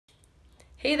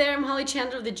Hey there, I'm Holly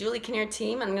Chandler of the Julie Kinnear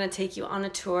team. I'm going to take you on a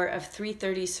tour of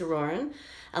 330 Sorauren.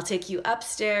 I'll take you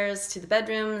upstairs to the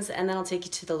bedrooms and then I'll take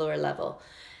you to the lower level.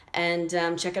 And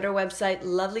check out our website,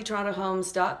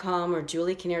 lovelytorontohomes.com or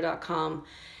juliekinnear.com,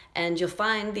 and you'll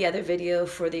find the other video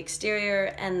for the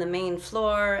exterior and the main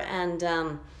floor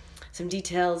and some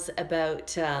details about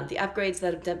the upgrades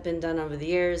that have been done over the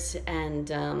years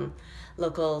and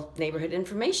local neighborhood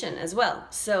information as well.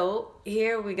 So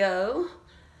here we go.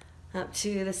 Up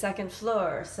to the second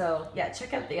floor. So yeah,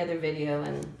 check out the other video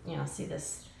and see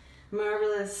this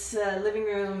marvelous living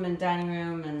room and dining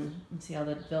room and see all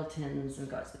the built-ins and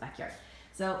go out to the backyard.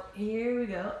 So here we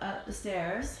go up the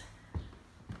stairs.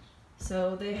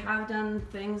 So they have done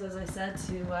things, as I said,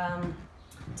 to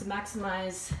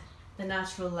maximize the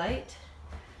natural light.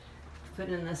 Put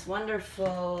in this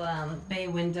wonderful bay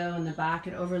window in the back.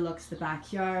 It overlooks the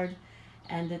backyard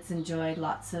and it's enjoyed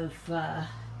lots of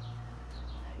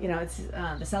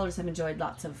the sellers have enjoyed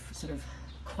lots of sort of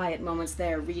quiet moments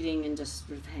there, reading and just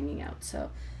sort of hanging out. So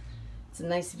it's a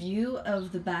nice view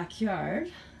of the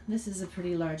backyard. This is a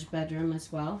pretty large bedroom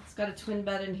as well. It's got a twin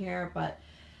bed in here, but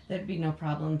there'd be no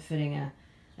problem fitting a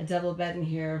double bed in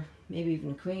here, maybe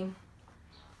even a queen.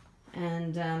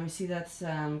 And you see that's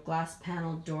glass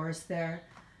paneled doors there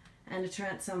and a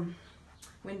transom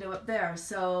window up there.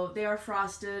 So they are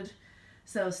frosted.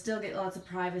 So still get lots of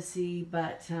privacy,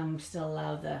 but still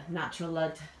allow the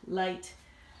natural light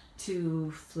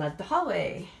to flood the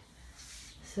hallway.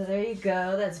 So there you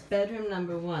go, that's bedroom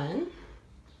number one.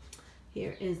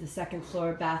 Here is the second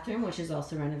floor bathroom, which is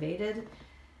also renovated.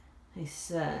 Nice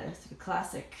sort of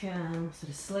classic sort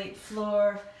of slate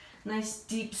floor, nice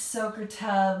deep soaker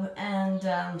tub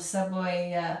and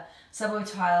subway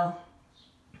tile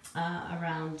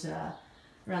around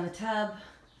the tub.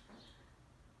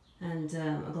 And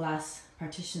a glass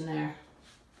partition there.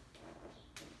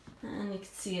 And you can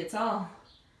see it's all,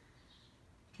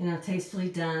 tastefully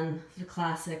done, the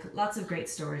classic, lots of great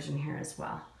storage in here as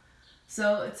well.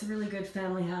 So it's a really good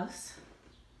family house.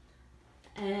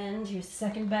 And here's the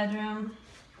second bedroom,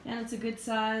 and it's a good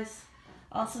size.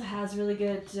 Also has really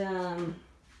good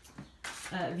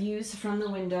views from the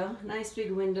window. Nice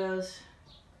big windows,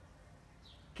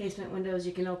 casement windows.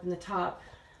 You can open the top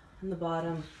and the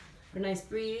bottom. For a nice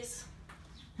breeze,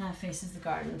 faces the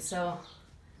garden. So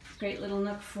great little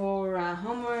nook for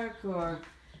homework or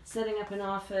setting up an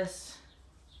office.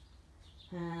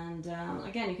 And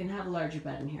again, you can have a larger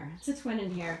bed in here. It's a twin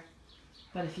in here,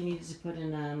 but if you needed to put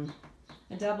in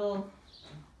a double,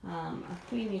 a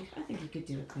queen, I think you could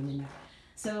do a queen in there.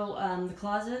 So the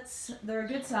closets, they're a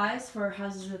good size for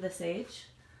houses of this age.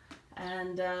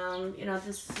 And the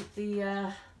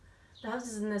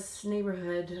houses in this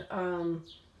neighborhood,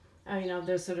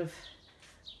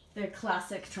 they're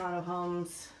classic Toronto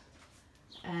homes,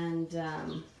 and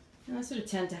I sort of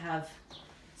tend to have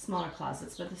smaller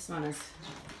closets, but this one it's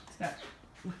got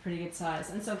a pretty good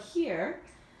size. And so here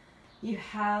you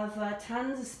have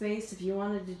tons of space if you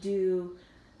wanted to do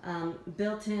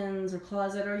built-ins or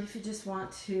closet, or if you just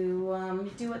want to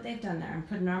do what they've done there and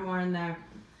put an armoire in there.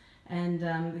 And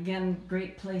again,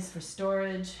 great place for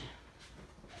storage.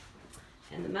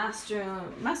 And the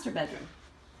master bedroom.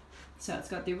 So it's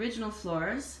got the original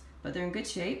floors, but they're in good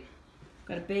shape.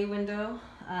 Got a bay window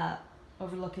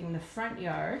overlooking the front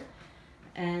yard,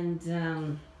 and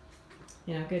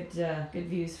good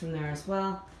views from there as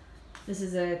well. This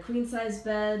is a queen size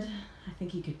bed. I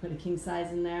think you could put a king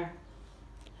size in there.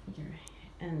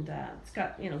 And it's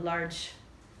got large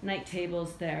night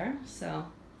tables there, so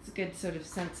it's a good sort of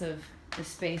sense of the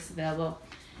space available.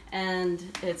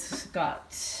 And it's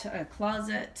got a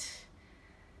closet.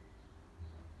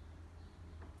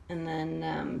 And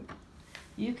then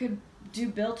you could do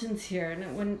built-ins here, and it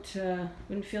wouldn't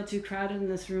feel too crowded in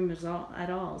this room at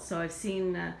all. So I've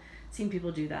seen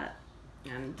people do that,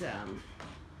 and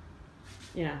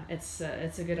it's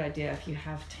a good idea if you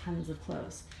have tons of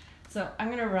clothes. So I'm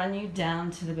gonna run you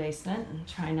down to the basement and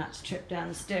try not to trip down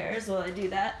the stairs while I do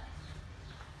that.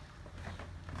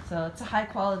 So it's a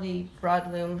high-quality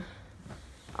broadloom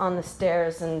on the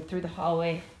stairs and through the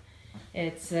hallway.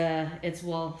 It's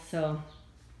wool, so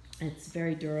it's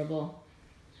very durable.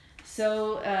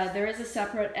 So there is a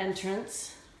separate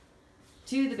entrance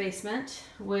to the basement,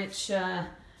 which has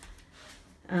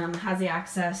the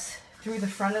access through the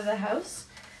front of the house.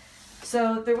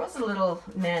 So there was a little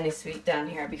nanny suite down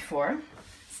here before.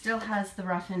 Still has the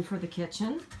rough-in for the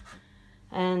kitchen,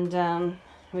 and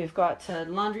we've got a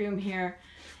laundry room here.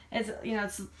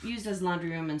 It's used as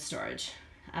laundry room and storage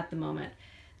at the moment.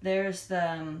 There's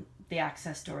the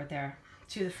access door there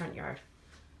to the front yard.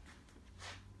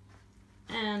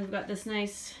 And we've got this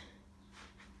nice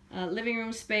living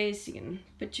room space. You can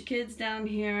put your kids down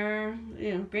here.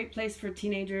 You know, great place for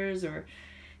teenagers or,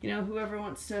 you know, whoever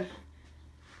wants to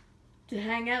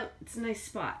hang out. It's a nice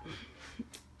spot.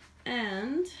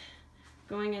 And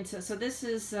going into, so this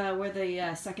is where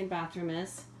the second bathroom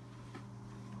is.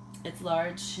 It's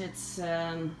large. It's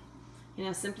you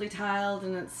know, simply tiled,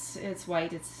 and it's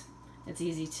white. It's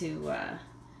easy to I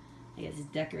guess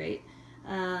decorate.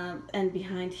 And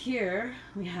behind here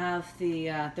we have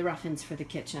the rough-ins for the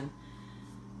kitchen.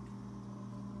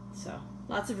 So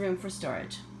lots of room for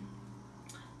storage.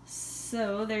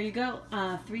 So there you go.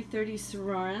 330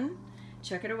 Sorauren.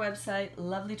 Check out our website,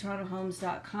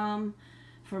 lovelytorontohomes.com,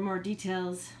 for more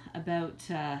details about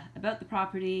the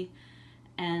property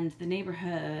and the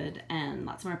neighborhood and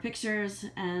lots more pictures.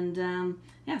 And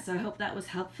yeah, so I hope that was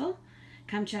helpful.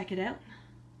 Come check it out.